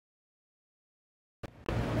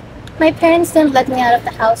My parents didn't let me out of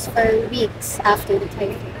the house for weeks after the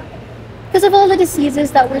typhoon because of all the diseases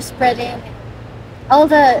that were spreading, all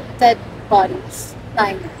the dead bodies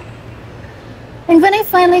lying there. And when I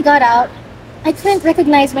finally got out, I couldn't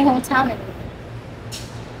recognize my hometown anymore.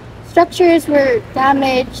 Structures were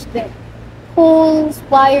damaged, the poles,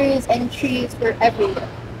 wires, and trees were everywhere.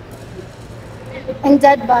 And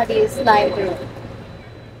dead bodies lying there.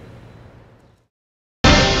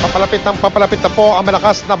 Papalapit na po ang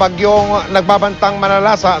malakas na bagyong nagbabantang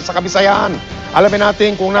manalasa sa Kabisayan. Alamin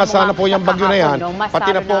natin kung nasaan na po yung bagyo na yan,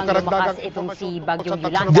 pati na po karagdagang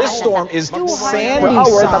This storm is sanding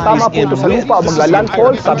size in wind.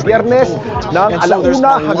 Maglalandfall sa Biyernes ng 1:00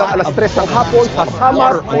 hanggang 3:00 ng hapon sa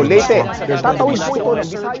Samar o Leyte. Tatawid po ito ng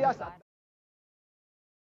Visayas.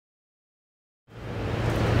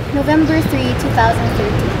 November 3,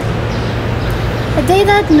 2013. A day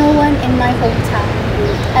that no one in my hometown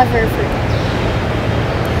would ever forget.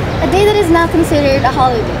 A day that is now considered a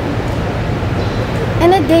holiday.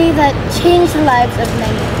 And a day that changed the lives of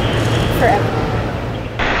many forever.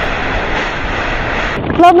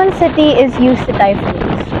 Culminating City is used to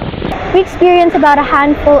typhoons. We experience about a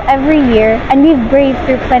handful every year, and we've braved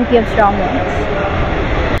through plenty of strong winds.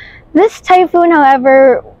 This typhoon,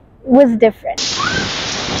 however, was different.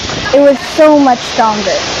 It was so much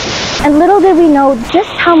stronger. And little did we know just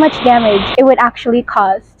how much damage it would actually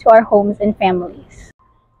cause to our homes and families.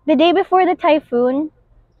 The day before the typhoon,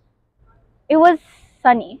 it was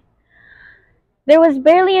sunny. There was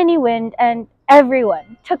barely any wind, and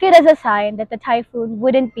everyone took it as a sign that the typhoon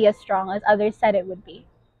wouldn't be as strong as others said it would be.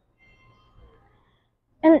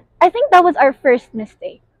 And I think that was our first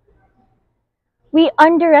mistake. We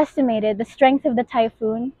underestimated the strength of the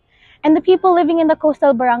typhoon, and the people living in the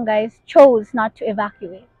coastal barangays chose not to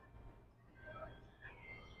evacuate.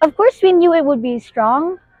 Of course, we knew it would be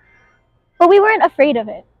strong, but we weren't afraid of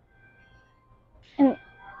it.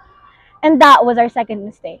 And that was our second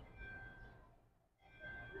mistake.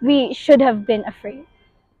 We should have been afraid.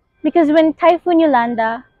 Because when Typhoon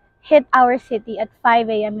Yolanda hit our city at 5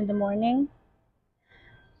 a.m. in the morning,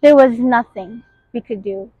 there was nothing we could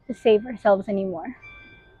do to save ourselves anymore.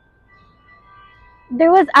 There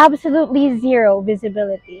was absolutely zero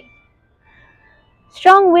visibility.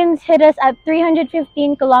 Strong winds hit us at 315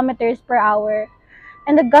 kilometers per hour,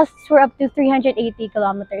 and the gusts were up to 380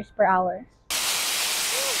 kilometers per hour.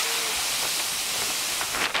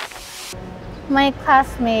 My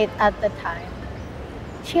classmate at the time,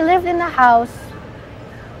 she lived in a house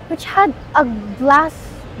which had a glass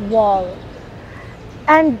wall,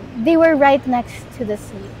 and they were right next to the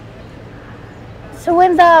sea. So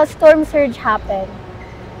when the storm surge happened,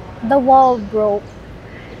 the wall broke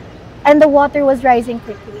and the water was rising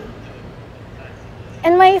quickly.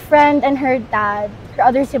 And my friend and her dad, her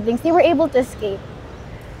other siblings, they were able to escape.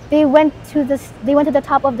 They went to the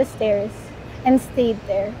top of the stairs and stayed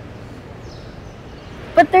there.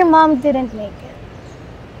 But their mom didn't make it.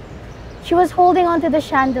 She was holding onto the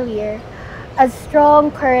chandelier as strong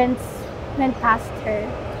currents went past her.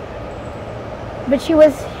 But she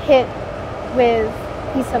was hit with a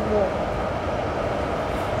piece of wood.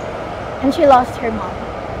 And she lost her mom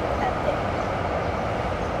that day.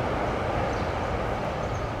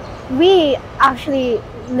 We actually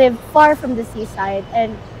lived far from the seaside,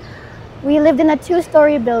 and we lived in a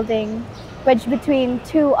 2-story building wedged between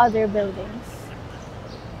 2 other buildings.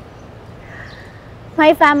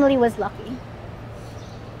 My family was lucky.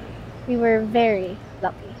 We were very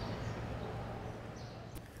lucky.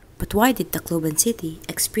 But why did Tacloban City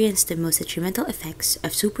experience the most detrimental effects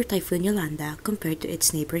of Super Typhoon Yolanda compared to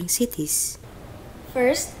its neighboring cities?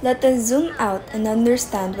 First, let us zoom out and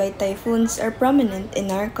understand why typhoons are prominent in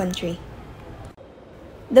our country.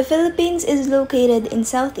 The Philippines is located in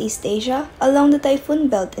Southeast Asia along the typhoon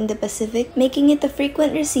belt in the Pacific, making it a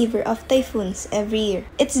frequent receiver of typhoons every year.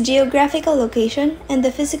 Its geographical location and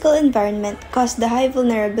the physical environment cause the high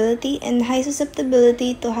vulnerability and high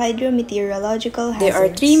susceptibility to hydrometeorological hazards. There are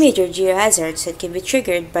 3 major geohazards that can be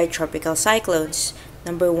triggered by tropical cyclones.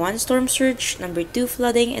 Number 1, storm surge, number 2,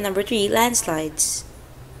 flooding, and number 3, landslides.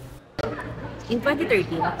 In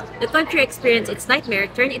 2013, the country experienced its nightmare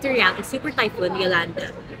turn into reality Super Typhoon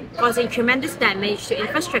Yolanda, causing tremendous damage to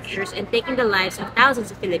infrastructures and taking the lives of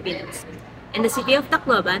thousands of Filipinos. And the city of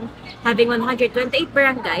Tacloban, having 128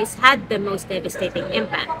 barangays, had the most devastating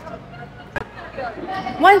impact.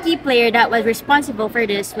 One key player that was responsible for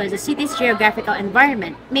this was the city's geographical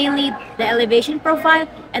environment, mainly the elevation profile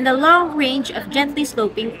and the long range of gently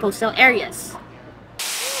sloping coastal areas.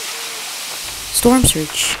 Storm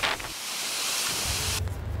surge.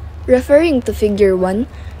 Referring to Figure 1,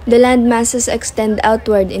 The land masses extend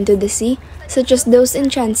outward into the sea, such as those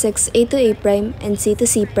in transects A to A prime and C to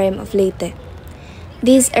C prime of Leyte.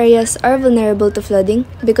 These areas are vulnerable to flooding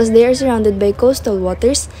because they are surrounded by coastal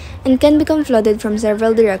waters and can become flooded from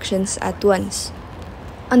several directions at once.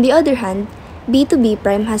 On the other hand, B to B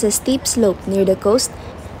prime has a steep slope near the coast,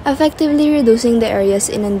 effectively reducing the area's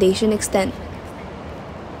inundation extent.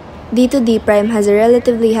 D to D prime has a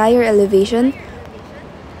relatively higher elevation,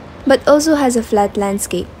 but also has a flat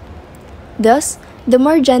landscape. Thus, the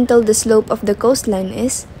more gentle the slope of the coastline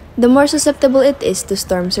is, the more susceptible it is to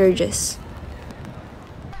storm surges.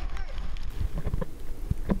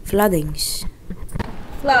 Floodings.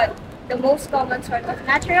 Flood, the most common sort of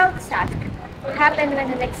natural disaster, happen when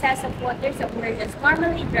an excess of water submerges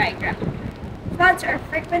normally dry ground. Floods are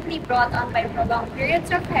frequently brought on by prolonged periods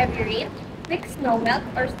of heavy rain, thick snowmelt,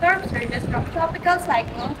 or storm surges from tropical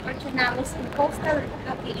cyclones or tsunamis in coastal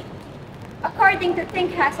locations. According to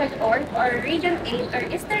Think Hazard Org, or Region 8 or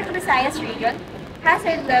Eastern Visayas region,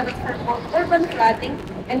 hazard levels for both urban flooding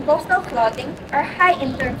and coastal flooding are high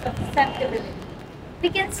in terms of susceptibility. We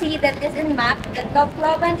can see that this in map the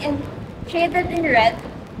Tacloban in shaded in red,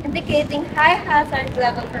 indicating high hazard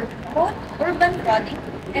level for both urban flooding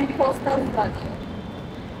and coastal flooding.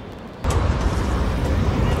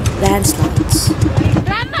 Landslides.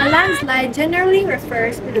 A landslide generally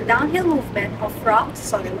refers to the downhill movement of rock,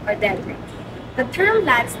 soil, or debris. The term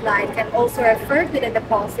landslide can also refer to the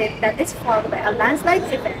deposit that is formed by a landslide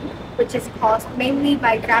event, which is caused mainly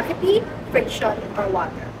by gravity, friction, or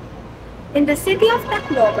water. In the city of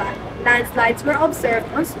Tacloban, landslides were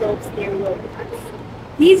observed on slopes near road cuts.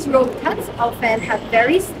 These road cuts often have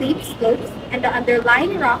very steep slopes and the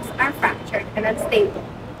underlying rocks are fractured and unstable.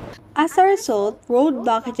 As a result, road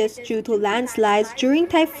blockages due to landslides during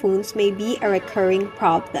typhoons may be a recurring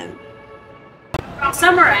problem. To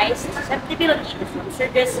summarize, susceptibility to storm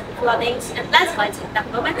surges, floodings, and landslides in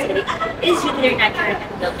Tacloban City is due to their natural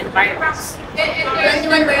and built environments.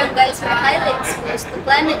 21 barangays are highly exposed to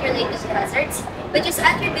climate-related hazards, which is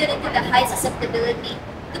attributed to the high susceptibility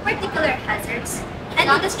to particular hazards and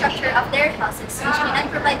to the structure of their houses, which cannot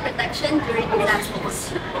provide protection during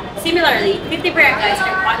disasters. Similarly, 50 barangays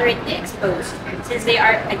are moderately exposed, since they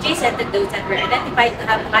are adjacent to those that were identified to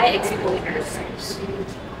have high exposures.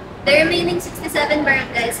 The remaining 67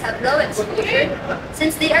 barangays have low exposure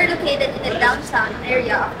since they are located in the downtown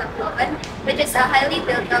area of Tacloban, which is a highly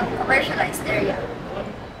built-up commercialized area.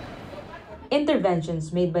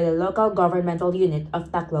 Interventions made by the local governmental unit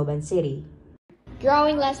of Tacloban City.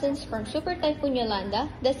 Drawing lessons from Super Typhoon Yolanda,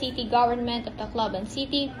 the city government of Tacloban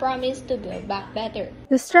City promised to build back better.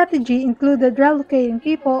 The strategy included relocating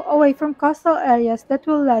people away from coastal areas that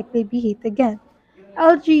will likely be hit again.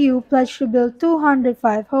 LGU pledged to build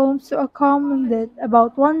 205 homes to accommodate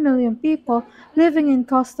about 1 million people living in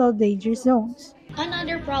coastal danger zones.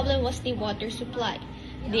 Another problem was the water supply.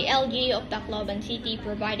 The LGU of Tacloban City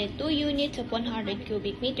provided 2 units of 100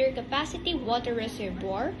 cubic meter capacity water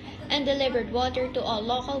reservoir and delivered water to all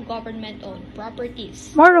local government-owned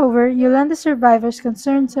properties. Moreover, Yolanda survivors'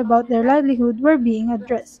 concerns about their livelihood were being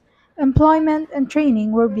addressed. Employment and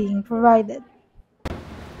training were being provided.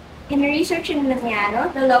 In research in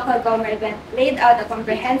Luniano, the local government laid out a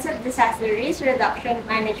comprehensive disaster risk reduction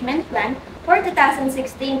management plan for 2016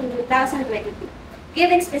 to 2022,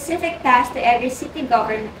 giving specific tasks to every city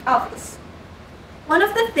government office. One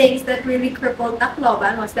of the things that really crippled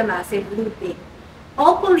Tacloban was the massive looting.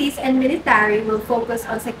 All police and military will focus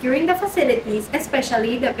on securing the facilities,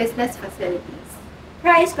 especially the business facilities.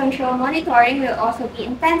 Price control monitoring will also be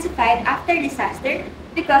intensified after disaster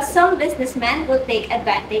because some businessmen will take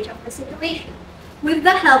advantage of the situation. With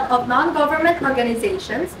the help of non-government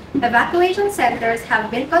organizations, evacuation centers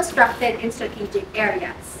have been constructed in strategic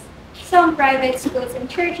areas. Some private schools and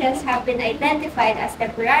churches have been identified as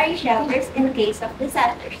temporary shelters in case of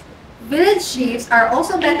disasters. Village chiefs are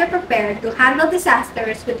also better prepared to handle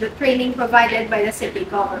disasters with the training provided by the city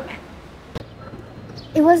government.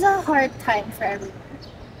 It was a hard time for everyone,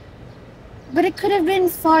 but it could have been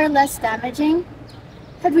far less damaging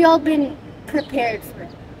had we all been prepared for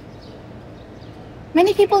it.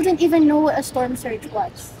 Many people didn't even know what a storm surge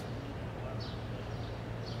was.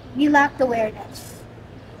 We lacked awareness.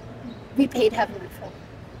 We paid heavily for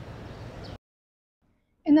it.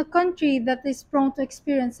 In a country that is prone to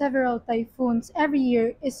experience several typhoons every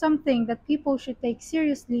year is something that people should take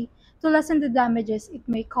seriously to lessen the damages it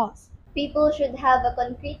may cause. People should have a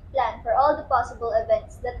concrete plan for all the possible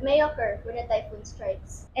events that may occur when a typhoon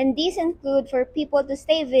strikes. And these include for people to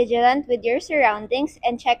stay vigilant with your surroundings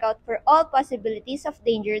and check out for all possibilities of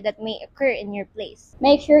danger that may occur in your place.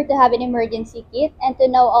 Make sure to have an emergency kit and to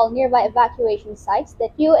know all nearby evacuation sites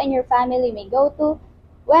that you and your family may go to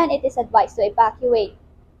when it is advised to evacuate.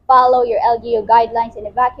 Follow your LGU guidelines and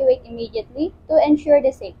evacuate immediately to ensure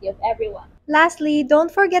the safety of everyone. Lastly,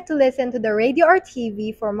 don't forget to listen to the radio or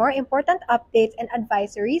TV for more important updates and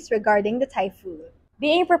advisories regarding the typhoon.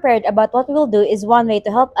 Being prepared about what we'll do is one way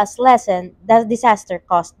to help us lessen the disaster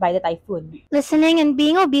caused by the typhoon. Listening and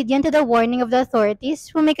being obedient to the warning of the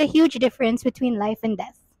authorities will make a huge difference between life and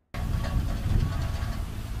death.